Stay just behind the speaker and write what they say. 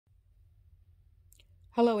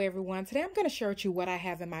Hello everyone. Today I'm going to share with you what I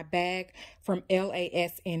have in my bag from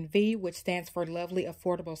LASNV, which stands for Lovely,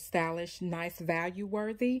 Affordable, Stylish, Nice, Value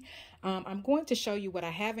Worthy. I'm going to show you what I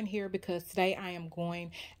have in here because today I am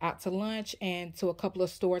going out to lunch and to a couple of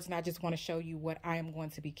stores, and I just want to show you what I am going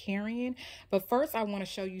to be carrying. But first I want to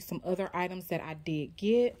show you some other items that I did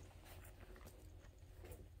get.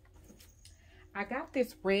 I got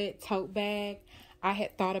this red tote bag. I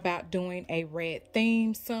had thought about doing a red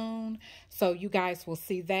theme soon, so you guys will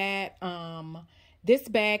see that. This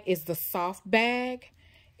bag is the soft bag.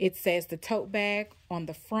 It says the tote bag on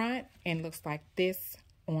the front and looks like this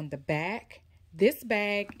on the back. This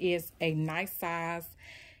bag is a nice size.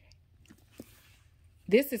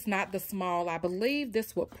 This is not the small. I believe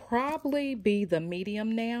this would probably be the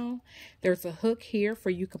medium now. There's a hook here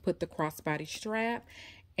for you to put the crossbody strap,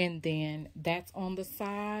 and then that's on the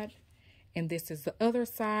side. And this is the other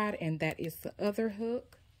side, and that is the other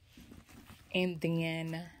hook. And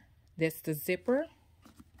then that's the zipper.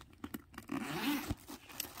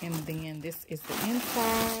 And then this is the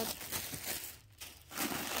inside.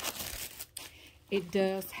 It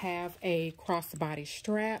does have a crossbody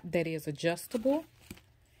strap that is adjustable.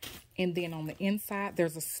 And then on the inside,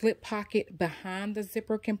 there's a slip pocket behind the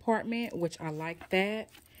zipper compartment, which I like that.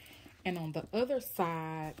 And on the other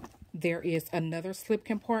side, there is another slip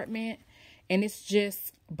compartment. And it's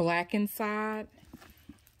just black inside.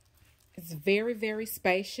 It's very, very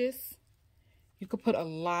spacious. You could put a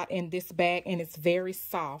lot in this bag, and it's very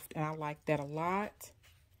soft. And I like that a lot.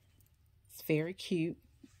 It's very cute.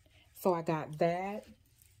 So I got that.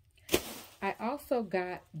 I also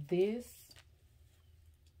got this.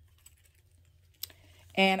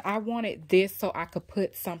 And I wanted this so I could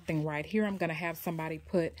put something right here. I'm going to have somebody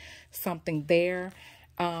put something there.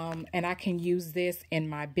 And I can use this in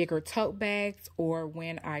my bigger tote bags or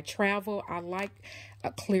when I travel. I like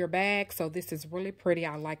a clear bag, so this is really pretty.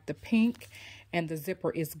 I like the pink, and the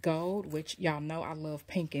zipper is gold, which y'all know I love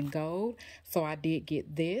pink and gold. So I did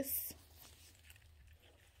get this.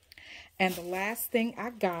 And the last thing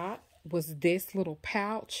I got was this little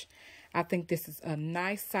pouch. I think this is a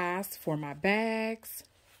nice size for my bags.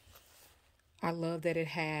 I love that it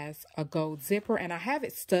has a gold zipper, and I have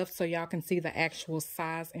it stuffed so y'all can see the actual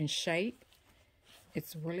size and shape.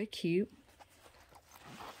 It's really cute.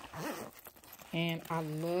 And I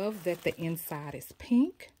love that the inside is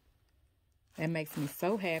pink. That makes me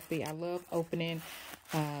so happy. I love opening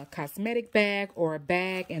a cosmetic bag or a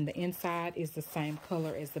bag and the inside is the same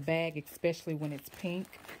color as the bag, especially when it's pink.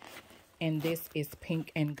 And this is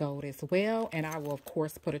pink and gold as well. And I will, of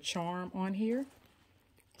course, put a charm on here.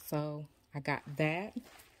 So I got that.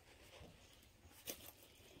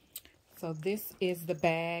 So this is the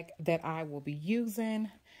bag that I will be using.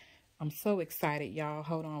 I'm so excited, y'all.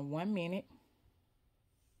 Hold on 1 minute.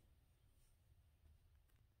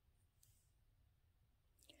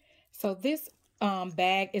 So this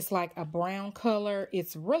bag is like a brown color.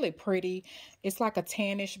 It's really pretty. It's like a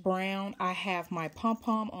tannish brown. I have my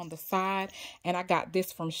pom-pom on the side, and I got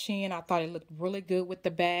this from Shein. I thought it looked really good with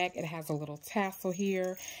the bag. It has a little tassel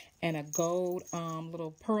here and a gold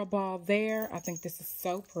little pearl ball there. I think this is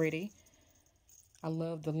so pretty. I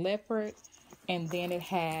love the leopard. And then it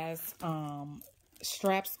has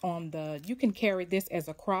straps on the, you can carry this as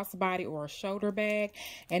a crossbody or a shoulder bag,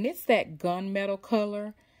 and it's that gunmetal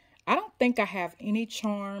color. I don't think I have any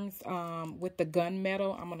charms with the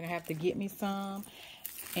gunmetal. I'm gonna have to get me some.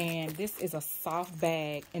 And this is a soft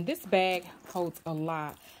bag, and this bag holds a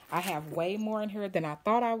lot. I have way more in here than I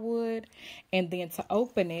thought I would. And then to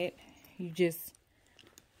open it, you just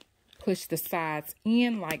push the sides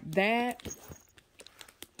in like that,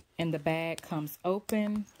 and the bag comes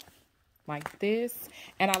open like this.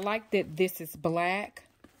 And I like that this is black,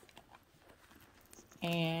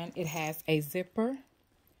 and it has a zipper,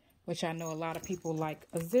 which I know a lot of people like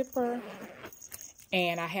a zipper.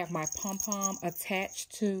 And I have my pom-pom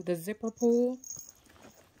attached to the zipper pull.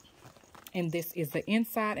 And this is the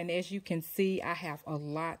inside. And as you can see, I have a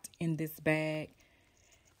lot in this bag.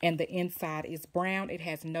 And the inside is brown. It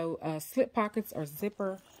has no slip pockets or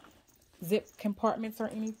zip compartments or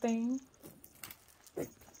anything.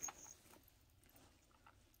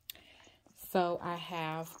 So I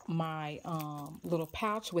have my little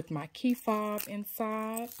pouch with my key fob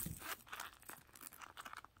inside.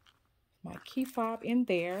 My key fob in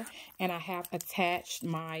there. And I have attached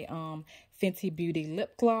my Fenty Beauty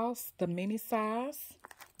lip gloss, the mini size.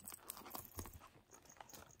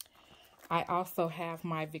 I also have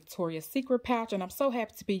my Victoria's Secret pouch, and I'm so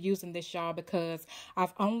happy to be using this, y'all, because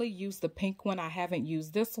I've only used the pink one. I haven't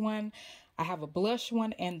used this one. I have a blush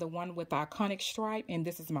one and the one with the iconic stripe, and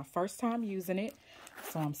this is my first time using it,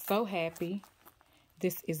 so I'm so happy.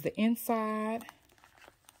 This is the inside.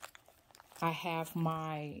 I have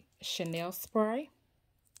my Chanel spray.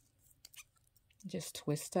 Just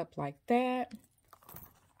twist up like that.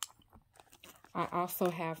 I also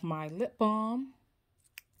have my lip balm,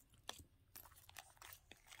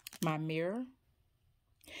 my mirror,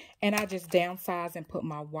 and I just downsize and put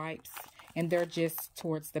my wipes, and they're just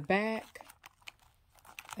towards the back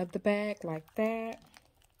of the bag like that.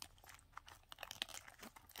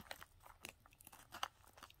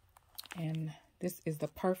 And this is the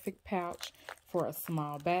perfect pouch for a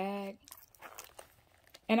small bag.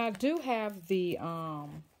 And I do have the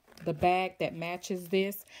bag that matches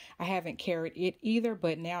this. I haven't carried it either,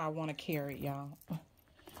 but now I want to carry it, y'all.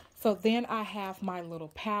 So then I have my little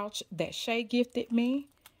pouch that Shay gifted me.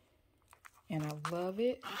 And I love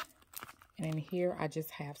it. And in here, I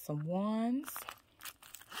just have some ones.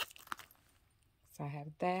 So I have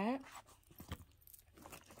that.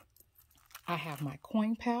 I have my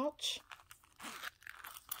coin pouch.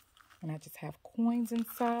 And I just have coins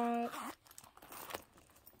inside.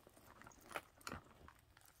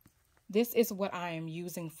 This is what I am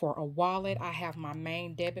using for a wallet. I have my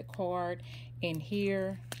main debit card in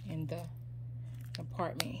here, in the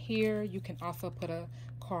compartment here. You can also put a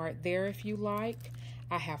card there if you like.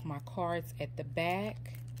 I have my cards at the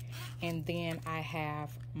back. And then I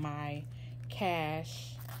have my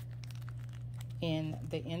cash in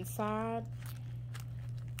the inside.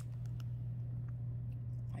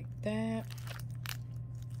 Like that.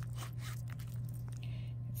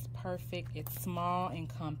 It's perfect. It's small and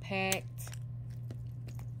compact.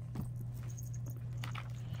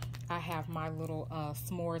 I have my little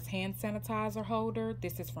S'mores hand sanitizer holder.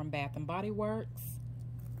 This is from Bath & Body Works.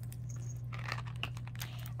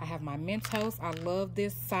 I have my Mentos. I love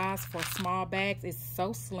this size for small bags. It's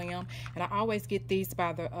so slim. And I always get these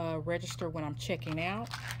by the register when I'm checking out.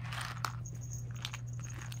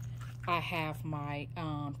 I have my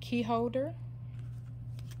key holder.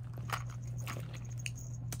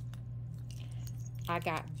 I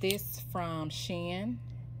got this from Shein.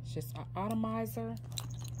 It's just an atomizer.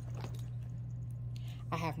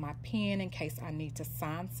 I have my pen in case I need to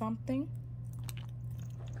sign something.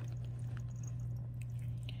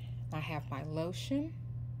 I have my lotion.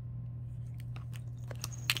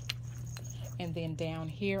 And then down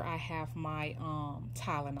here I have my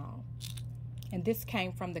Tylenol. And this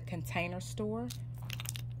came from the Container Store.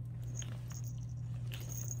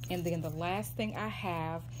 And then the last thing I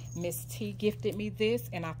have, Miss T gifted me this,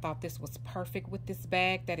 and I thought this was perfect with this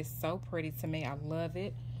bag. That is so pretty to me. I love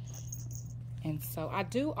it. And so I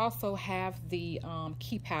do also have the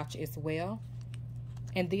key pouch as well.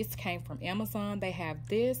 And this came from Amazon. They have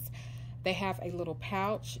this. They have a little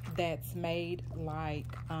pouch that's made like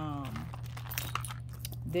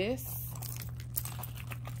this.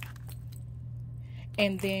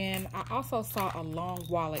 And then I also saw a long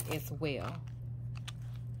wallet as well.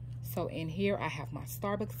 So in here I have my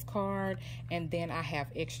Starbucks card, and then I have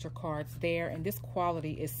extra cards there. And this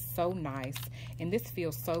quality is so nice. And this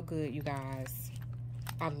feels so good, you guys.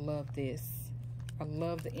 I love this. I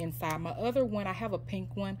love the inside. My other one, I have a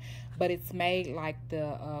pink one, but it's made like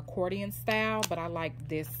the accordion style, but I like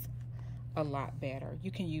this a lot better.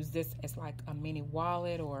 You can use this as like a mini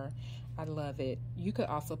wallet, or I love it. You could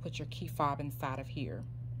also put your key fob inside of here.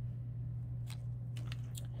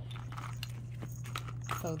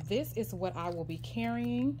 So this is what I will be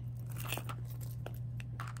carrying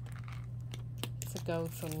to go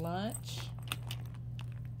to lunch.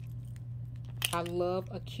 I love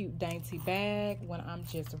a cute dainty bag when I'm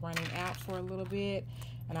just running out for a little bit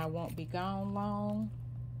and I won't be gone long.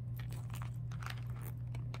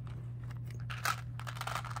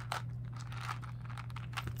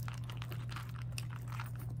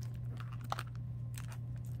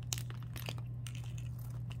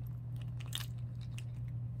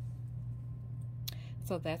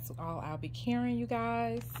 So that's all I'll be carrying, you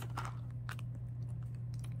guys.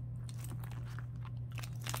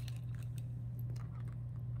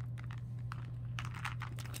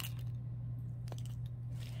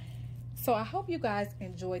 So I hope you guys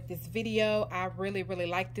enjoyed this video. I really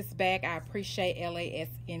like this bag. I appreciate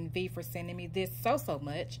LASNV for sending me this so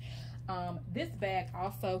much. This bag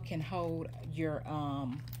also can hold your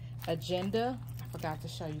agenda. I forgot to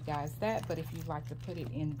show you guys that, but if you'd like to put it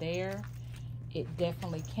in there, it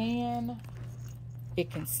definitely can. It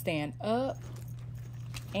can stand up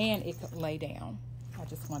and it could lay down. I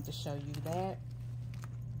just want to show you that.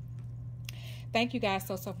 Thank you guys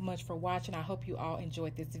so much for watching. I hope you all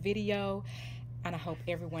enjoyed this video, and I hope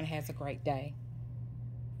everyone has a great day.